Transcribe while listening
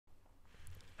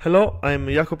Hello, I'm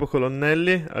Jacopo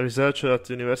Colonnelli, a researcher at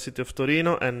the University of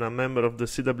Torino and a member of the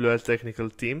CWL technical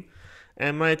team.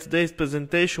 And my today's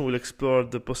presentation will explore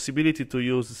the possibility to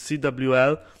use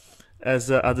CWL as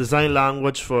a design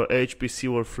language for HPC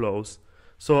workflows.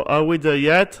 So are we there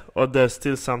yet, or there's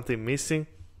still something missing?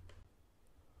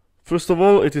 First of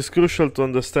all, it is crucial to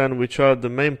understand which are the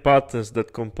main patterns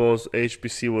that compose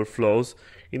HPC workflows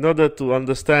in order to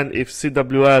understand if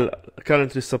CWL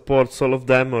currently supports all of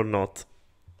them or not.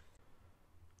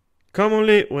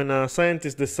 Commonly, when a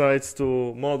scientist decides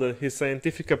to model his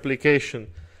scientific application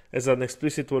as an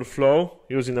explicit workflow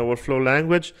using a workflow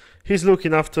language, he's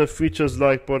looking after features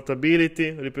like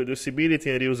portability,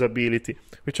 reproducibility, and reusability,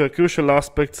 which are crucial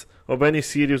aspects of any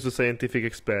serious scientific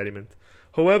experiment.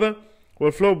 However,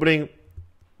 workflows bring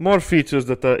more features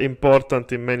that are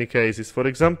important in many cases. For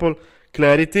example,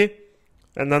 clarity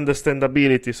and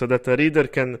understandability, so that a reader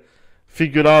can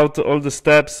figure out all the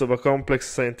steps of a complex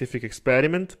scientific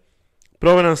experiment.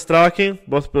 Provenance tracking,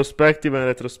 both prospective and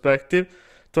retrospective,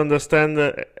 to understand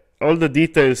all the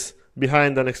details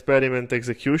behind an experiment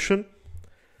execution.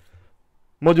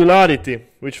 Modularity,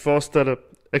 which fosters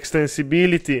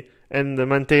extensibility and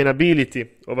maintainability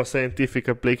of a scientific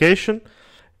application.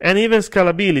 And even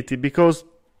scalability, because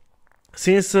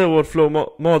since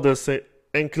workflow models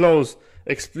enclose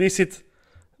explicit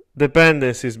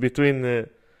dependencies between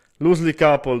loosely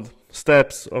coupled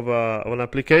steps of an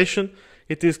application,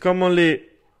 it is commonly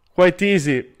quite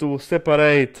easy to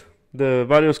separate the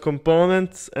various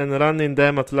components and running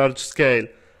them at large scale,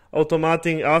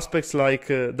 automating aspects like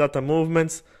data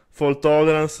movements, fault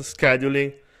tolerance,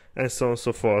 scheduling, and so on and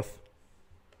so forth.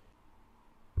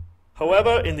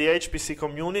 However, in the HPC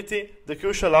community, the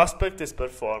crucial aspect is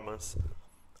performance.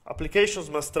 Applications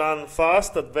must run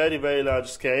fast at very large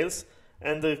scales,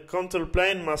 and the control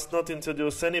plane must not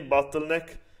introduce any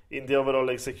bottleneck in the overall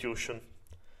execution.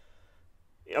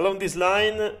 Along this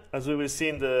line, as we will see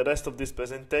in the rest of this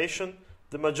presentation,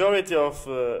 the majority of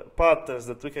patterns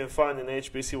that we can find in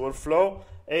HPC workflow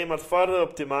aim at further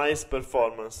optimize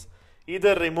performance,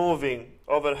 either removing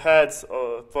overheads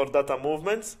for data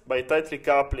movements by tightly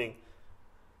coupling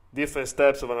different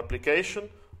steps of an application,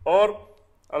 or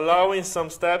allowing some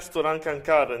steps to run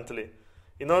concurrently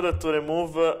in order to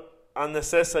remove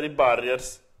unnecessary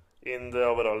barriers in the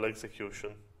overall execution.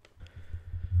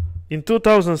 In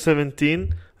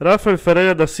 2017, Rafael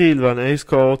Ferreira da Silva and his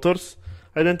co-authors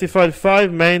identified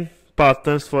 5 main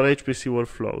patterns for HPC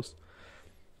workflows.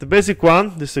 The basic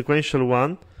one, the sequential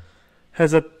one,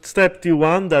 has a step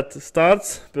T1 that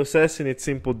starts processing its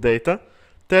input data,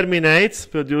 terminates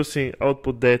producing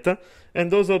output data,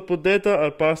 and those output data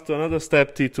are passed to another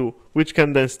step T2, which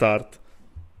can then start.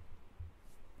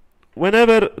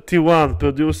 Whenever T1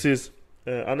 produces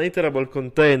an iterable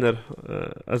container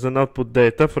as an output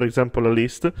data, for example a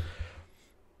list,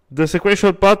 the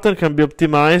sequential pattern can be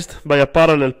optimized by a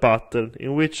parallel pattern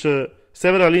in which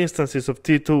several instances of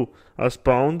T2 are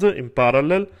spawned in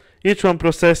parallel, each one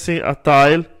processing a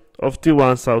tile of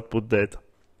T1's output data.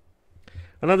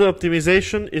 Another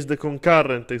optimization is the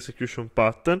concurrent execution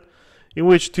pattern, in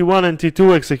which T1 and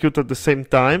T2 execute at the same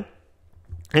time,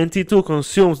 and T2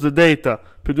 consumes the data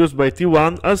produced by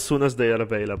T1 as soon as they are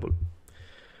available.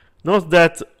 Note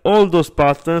that all those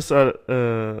patterns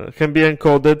can be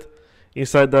encoded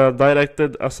inside a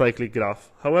directed acyclic graph.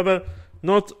 However,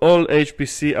 not all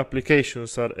HPC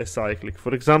applications are acyclic.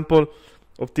 For example,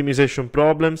 optimization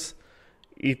problems,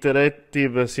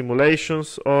 iterative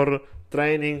simulations, or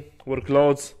training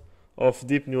workloads of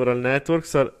deep neural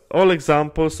networks are all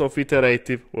examples of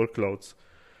iterative workloads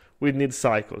with need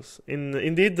cycles.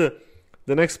 Indeed, the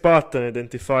next pattern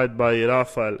identified by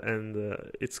Rafael and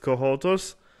its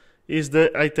co-authors is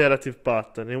the iterative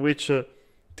pattern, in which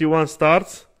T1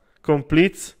 starts,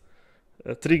 completes,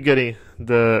 triggering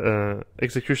the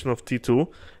execution of T2,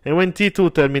 and when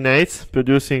T2 terminates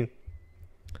producing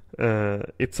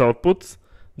its outputs,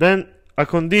 then a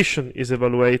condition is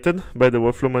evaluated by the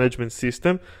workflow management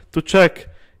system to check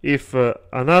if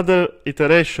another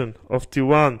iteration of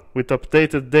T1 with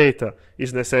updated data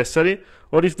is necessary,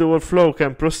 or if the workflow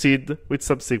can proceed with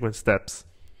subsequent steps.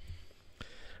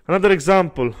 Another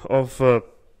example of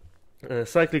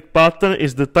cyclic pattern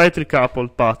is the tightly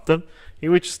coupled pattern,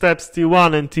 in which steps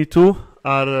T1 and T2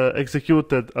 are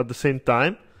executed at the same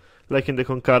time, like in the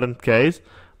concurrent case,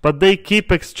 but they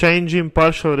keep exchanging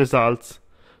partial results,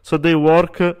 so they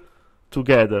work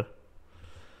together.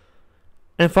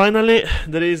 And finally,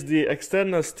 there is the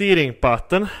external steering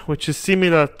pattern, which is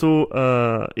similar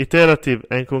to iterative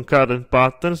and concurrent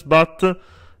patterns, but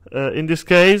in this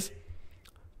case,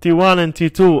 T1 and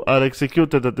T2 are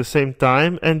executed at the same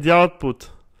time, and the output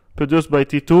produced by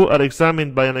T2 are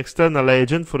examined by an external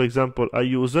agent, for example a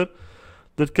user,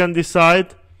 that can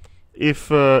decide if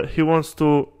he wants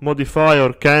to modify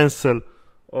or cancel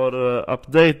or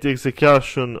update the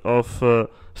execution of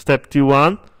step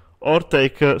T1 or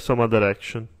take some other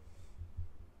action.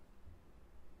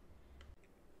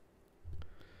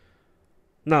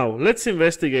 Now, let's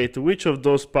investigate which of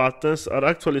those patterns are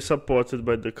actually supported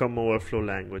by the common workflow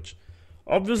language.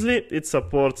 Obviously, it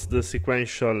supports the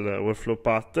sequential workflow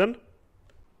pattern,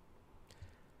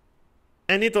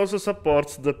 and it also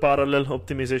supports the parallel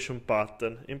optimization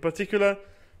pattern, in particular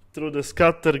through the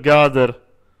scatter-gather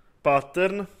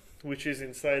pattern, which is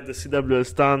inside the CWL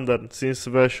standard since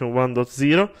version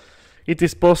 1.0. It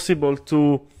is possible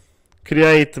to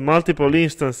create multiple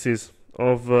instances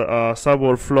of a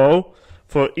sub-workflow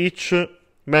for each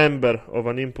member of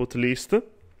an input list,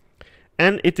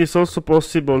 and it is also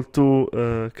possible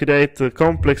to create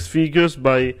complex figures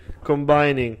by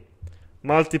combining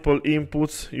multiple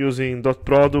inputs using dot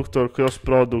product or cross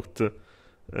product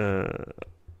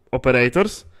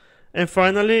operators. And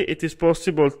finally, it is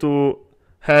possible to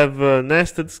have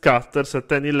nested scatters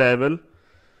at any level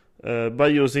by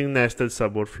using nested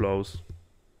subworkflows.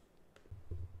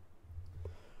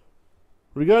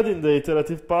 Regarding the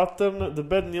iterative pattern, the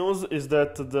bad news is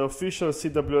that the official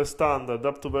CWL standard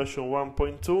up to version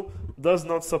 1.2 does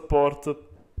not support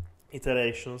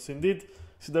iterations. Indeed,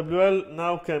 CWL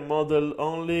now can model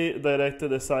only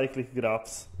directed acyclic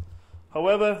graphs.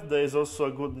 However, there is also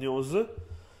a good news,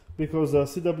 because a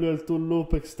CWL2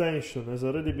 loop extension has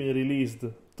already been released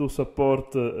to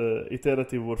support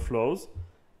iterative workflows,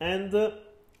 and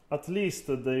at least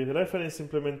the reference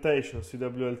implementation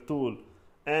CWL tool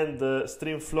and the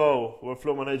StreamFlow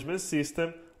workflow management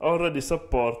system already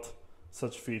support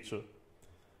such feature.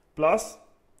 Plus,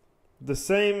 the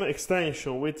same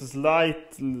extension with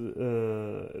slight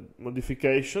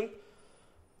modification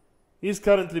is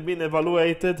currently being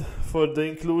evaluated for the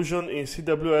inclusion in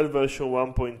CWL version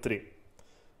 1.3.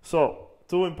 So,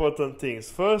 two important things.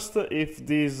 First, if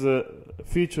this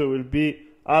feature will be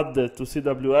added to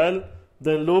CWL,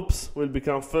 then loops will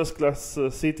become first-class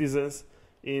citizens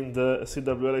in the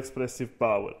CWL expressive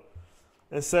power.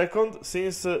 And second,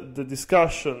 since the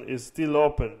discussion is still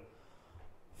open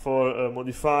for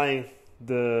modifying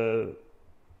the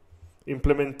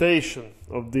implementation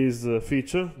of this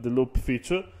feature, the loop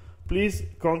feature, please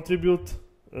contribute.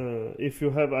 If you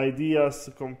have ideas,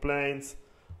 complaints,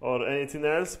 or anything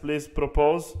else, please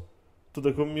propose to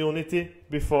the community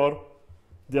before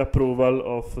the approval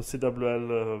of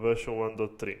CWL version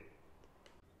 1.3.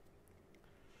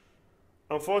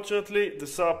 Unfortunately, the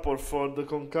support for the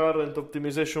concurrent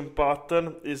optimization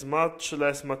pattern is much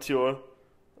less mature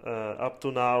up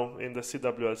to now in the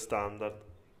CWL standard.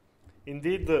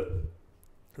 Indeed,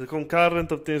 the concurrent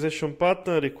optimization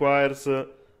pattern requires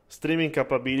streaming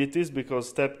capabilities, because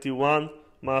step T1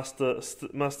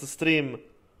 must stream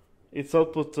its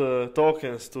output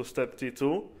tokens to step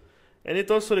T2, and it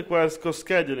also requires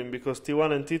co-scheduling, because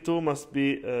T1 and T2 must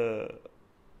be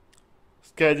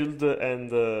scheduled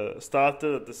and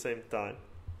started at the same time.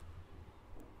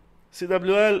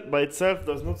 CWL by itself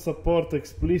does not support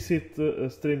explicit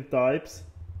stream types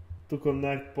to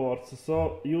connect ports,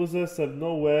 so users have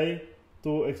no way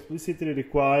to explicitly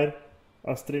require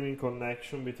a streaming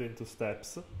connection between two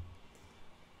steps.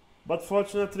 But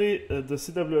fortunately, the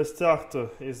CWL structure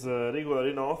is regular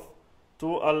enough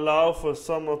to allow for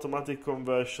some automatic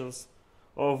conversions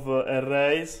of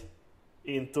arrays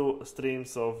into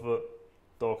streams of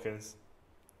tokens.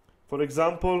 For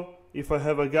example, if I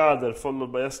have a gather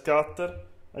followed by a scatter,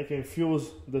 I can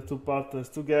fuse the two patterns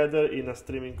together in a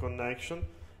streaming connection,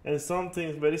 and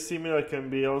something very similar can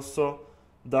be also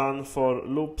done for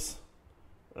loops,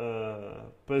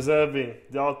 preserving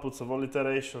the outputs of all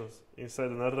iterations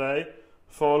inside an array,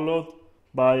 followed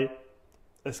by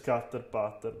a scatter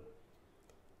pattern.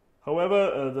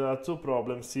 However, there are two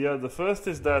problems here. The first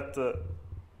is that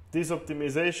these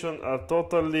optimizations are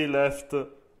totally left to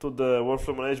the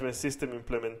workflow management system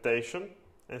implementation,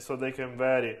 and so they can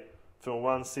vary from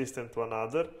one system to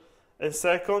another. And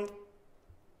second,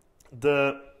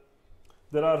 there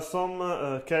are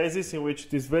some cases in which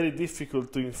it is very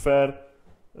difficult to infer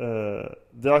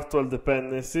the actual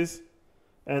dependencies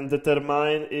and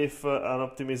determine if an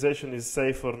optimization is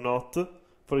safe or not.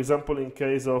 For example, in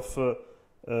case of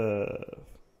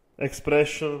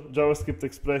JavaScript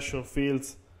expression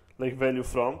fields like value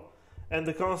from, and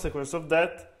the consequence of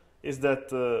that is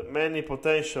that many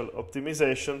potential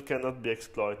optimization cannot be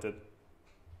exploited.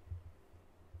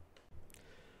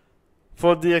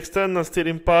 For the external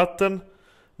steering pattern,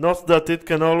 Note that it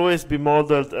can always be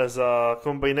modeled as a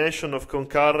combination of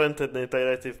concurrent and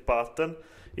iterative pattern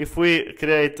if we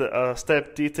create a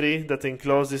step T3 that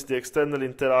encloses the external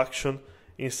interaction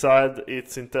inside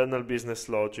its internal business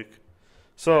logic.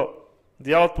 So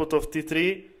the output of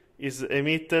T3 is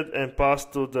emitted and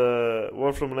passed to the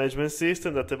workflow management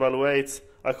system that evaluates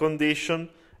a condition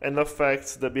and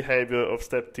affects the behavior of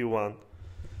step T1.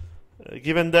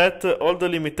 Given that, all the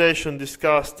limitations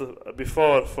discussed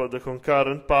before for the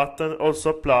concurrent pattern also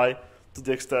apply to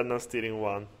the external steering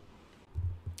one.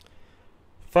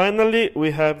 Finally,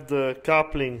 we have the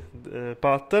coupling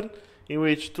pattern, in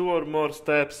which two or more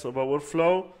steps of our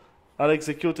flow are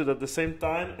executed at the same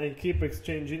time and keep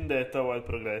exchanging data while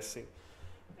progressing.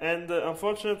 And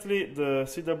unfortunately, the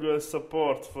CWL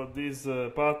support for this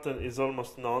pattern is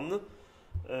almost none.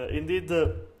 Indeed,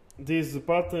 this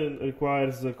pattern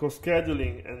requires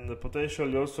co-scheduling and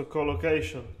potentially also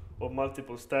co-location of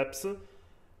multiple steps,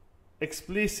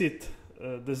 explicit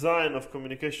design of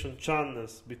communication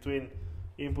channels between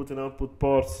input and output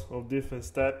ports of different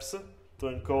steps to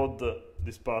encode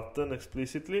this pattern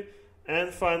explicitly,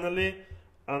 and finally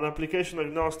an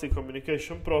application-agnostic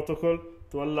communication protocol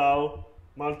to allow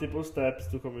multiple steps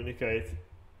to communicate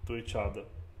to each other.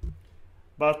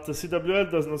 But CWL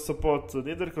does not support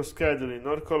neither co-scheduling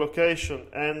nor co-location,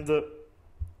 and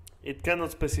it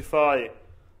cannot specify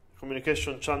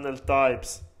communication channel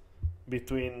types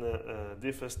between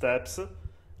different steps.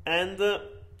 And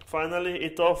finally,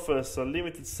 it offers a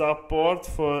limited support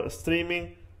for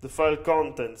streaming the file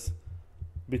contents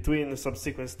between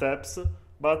subsequent steps,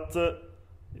 but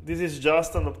this is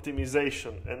just an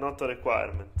optimization and not a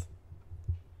requirement.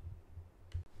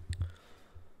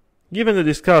 Given the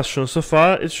discussion so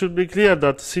far, it should be clear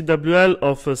that CWL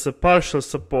offers a partial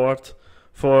support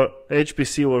for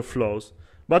HPC workflows.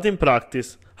 But in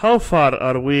practice, how far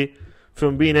are we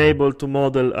from being able to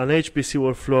model an HPC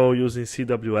workflow using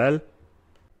CWL?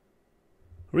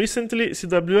 Recently,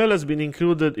 CWL has been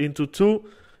included into two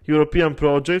European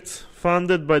projects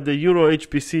funded by the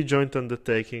Euro-HPC joint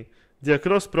undertaking, the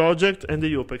Across project and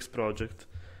the EUPEX project.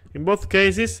 In both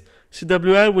cases,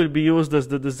 CWL will be used as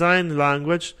the design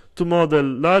language to model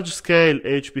large-scale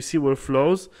HPC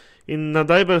workflows in a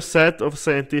diverse set of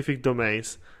scientific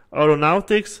domains: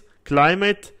 aeronautics,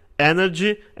 climate,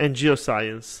 energy, and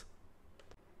geoscience.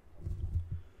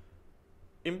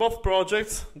 In both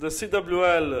projects, the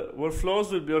CWL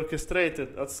workflows will be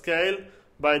orchestrated at scale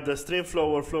by the StreamFlow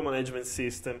workflow management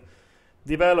system,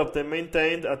 developed and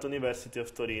maintained at University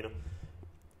of Torino.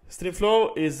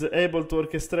 StreamFlow is able to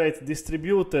orchestrate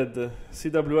distributed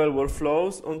CWL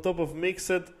workflows on top of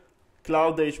mixed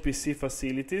cloud HPC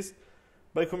facilities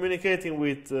by communicating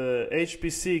with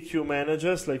HPC queue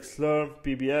managers like Slurm,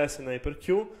 PBS, and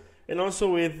HyperQ, and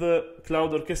also with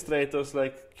cloud orchestrators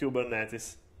like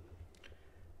Kubernetes.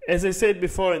 As I said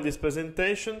before in this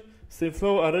presentation,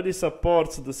 StreamFlow already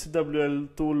supports the CWL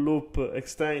tool loop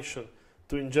extension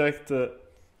to inject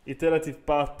iterative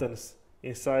patterns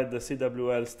inside the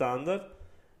CWL standard,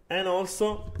 and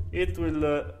also it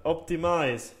will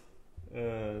optimize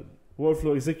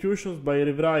workflow executions by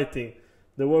rewriting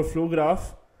the workflow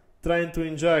graph, trying to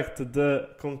inject the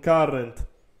concurrent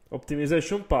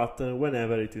optimization pattern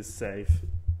whenever it is safe.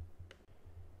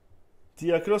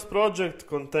 The Across project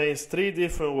contains three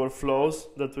different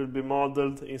workflows that will be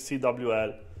modeled in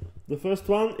CWL. The first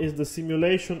one is the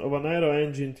simulation of an aero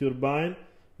engine turbine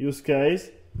use case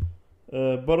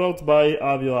brought by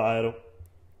Avio Aero.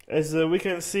 As we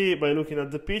can see by looking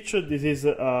at the picture, this is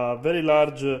a very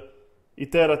large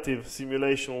iterative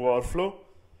simulation workflow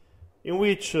in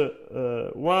which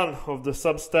one of the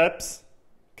sub-steps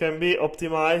can be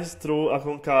optimized through a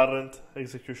concurrent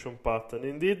execution pattern.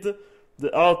 Indeed, the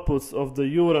outputs of the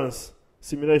Urans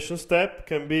simulation step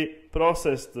can be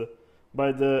processed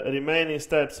by the remaining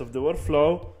steps of the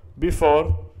workflow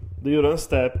before the Uran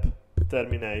step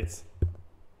terminates.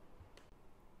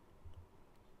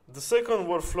 The second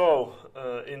workflow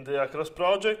in the Across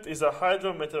project is a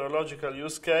hydrometeorological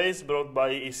use case brought by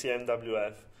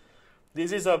ECMWF.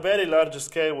 This is a very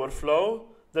large-scale workflow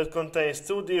that contains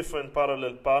two different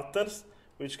parallel patterns,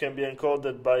 which can be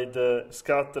encoded by the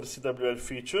scatter CWL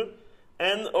feature,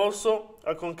 and also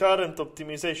a concurrent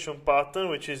optimization pattern,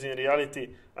 which is in reality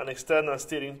an external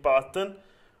steering pattern,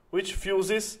 which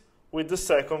fuses with the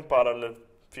second parallel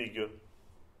figure.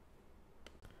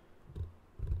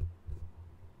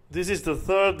 This is the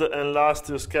third and last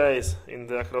use case in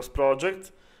the Across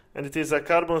project, and it is a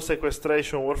carbon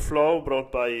sequestration workflow brought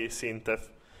by Syntef.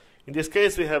 In this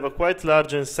case, we have a quite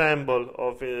large ensemble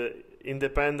of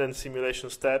independent simulation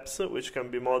steps, which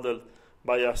can be modeled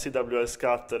by a CWL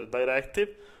scatter directive,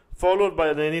 followed by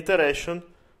an iteration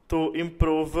to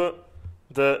improve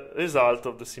the result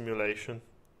of the simulation.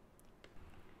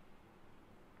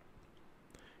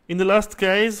 In the last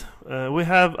case, we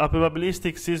have a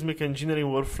probabilistic seismic engineering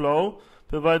workflow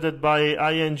provided by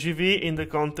INGV in the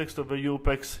context of a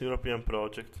EUPEX European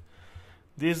project.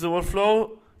 This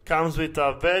workflow comes with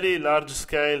a very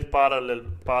large-scale parallel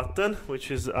pattern,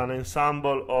 which is an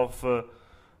ensemble of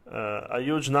a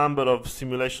huge number of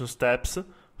simulation steps,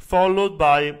 followed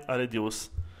by a reduce.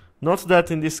 Note that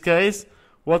in this case,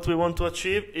 what we want to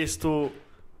achieve is to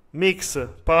mix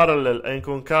parallel and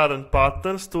concurrent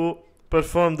patterns to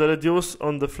perform the reduce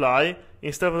on the fly,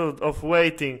 instead of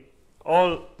waiting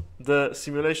all the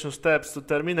simulation steps to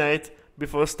terminate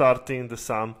before starting the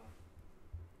sum.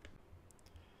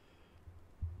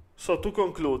 So to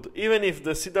conclude, even if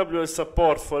the CWL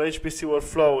support for HPC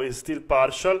workflow is still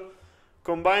partial,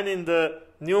 combining the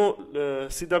new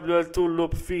CWL tool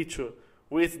loop feature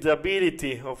with the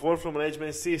ability of workflow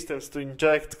management systems to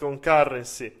inject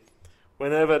concurrency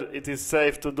whenever it is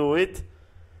safe to do it,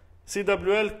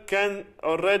 CWL can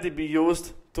already be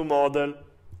used to model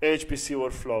HPC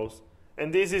workflows.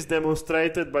 And this is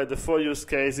demonstrated by the 4 use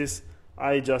cases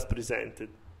I just presented.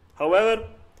 However,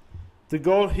 the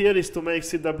goal here is to make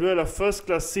CWL a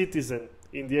first-class citizen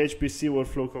in the HPC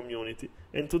workflow community.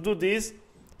 And to do this,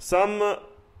 some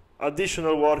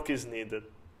additional work is needed.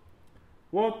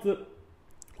 What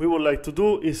we would like to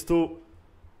do is to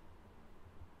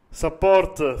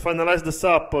finalize the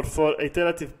support for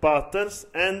iterative patterns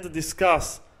and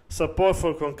discuss support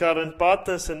for concurrent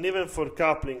patterns and even for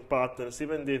coupling patterns,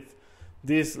 even if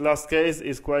this last case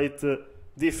is quite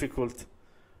difficult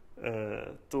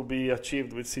to be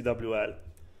achieved with CWL.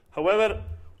 However,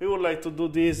 we would like to do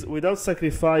this without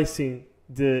sacrificing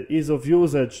the ease of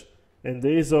usage and the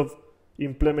ease of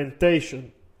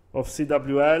implementation of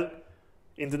CWL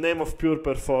in the name of pure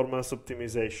performance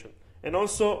optimization. And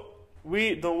also,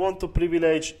 we don't want to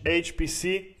privilege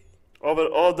HPC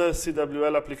over other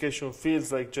CWL application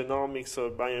fields like genomics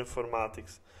or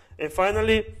bioinformatics. And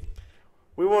finally,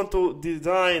 we want to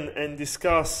design and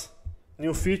discuss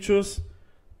new features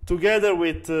together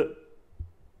with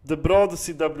the broad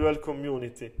CWL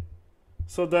community,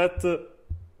 so that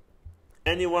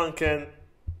anyone can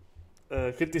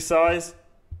criticize,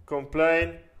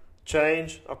 complain,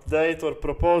 change, update, or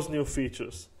propose new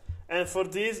features. And for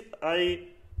this, I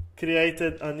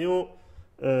created a new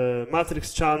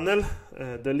matrix channel.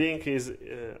 The link is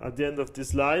at the end of this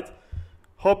slide,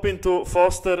 hoping to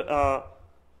foster a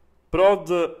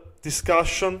broad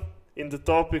discussion in the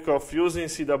topic of using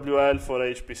CWL for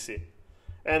HPC.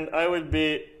 And I will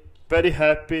be very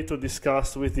happy to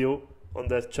discuss with you on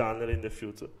that channel in the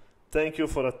future. Thank you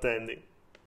for attending.